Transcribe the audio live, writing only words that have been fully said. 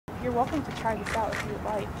You're welcome to try this out if you would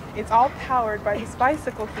like. It's all powered by this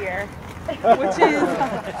bicycle here, which is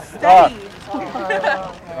steady.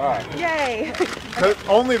 Alright. Yay!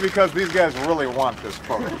 Only because these guys really want this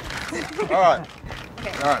photo. Alright.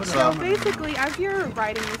 Okay. Alright, So basically, as you're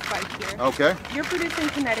riding this bike here, okay. you're producing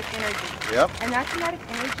kinetic energy. Yep. And that kinetic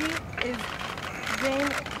energy is then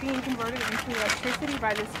being converted into electricity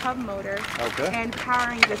by this hub motor and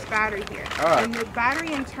powering this battery here. Right. And the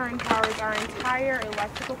battery in turn powers our entire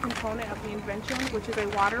electrical component of the invention, which is a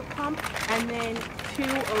water pump, and then 2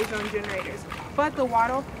 ozone generators. But the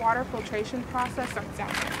water filtration process starts down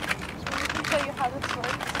here. So we can show you how this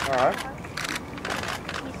works. All right.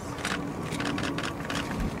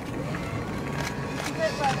 Keep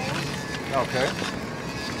it running. Okay.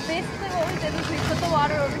 Basically what we did is we put the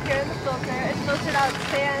water over here in the filter. It filtered out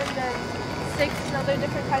sand and sticks and other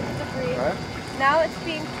different kinds of debris. Right. Now it's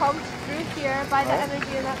being pumped through here by the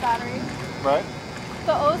energy in that battery. Right.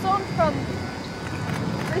 The ozone from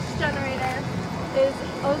this generator is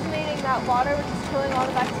ozonating that water, which is killing all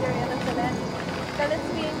the bacteria that's in it. Then it's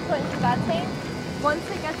being put into that tank. Once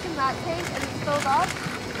it gets in that tank and it's filled up,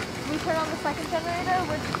 we turn on the second generator,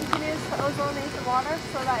 which continues to ozonate the water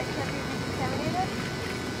so that it can't be recontaminated.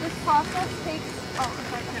 This process takes,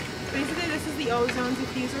 basically this is the ozone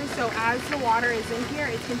diffuser, so as the water is in here,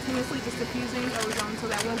 it's continuously just diffusing ozone so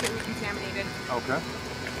that it won't get recontaminated. Okay.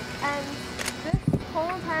 And this whole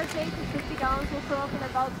entire tank of 50 gallons will fill up in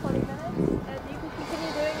about 20 minutes, and you can continue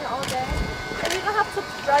doing it all day. And you don't have to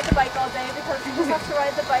ride the bike all day because you just have to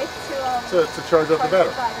ride the bike to charge up the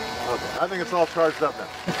battery. Yeah. Okay. I think it's all charged up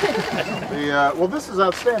now. Well, this is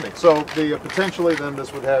outstanding. So potentially then this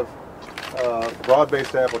would have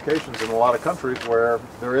broad-based applications in a lot of countries where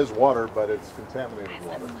there is water, but it's contaminated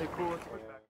water.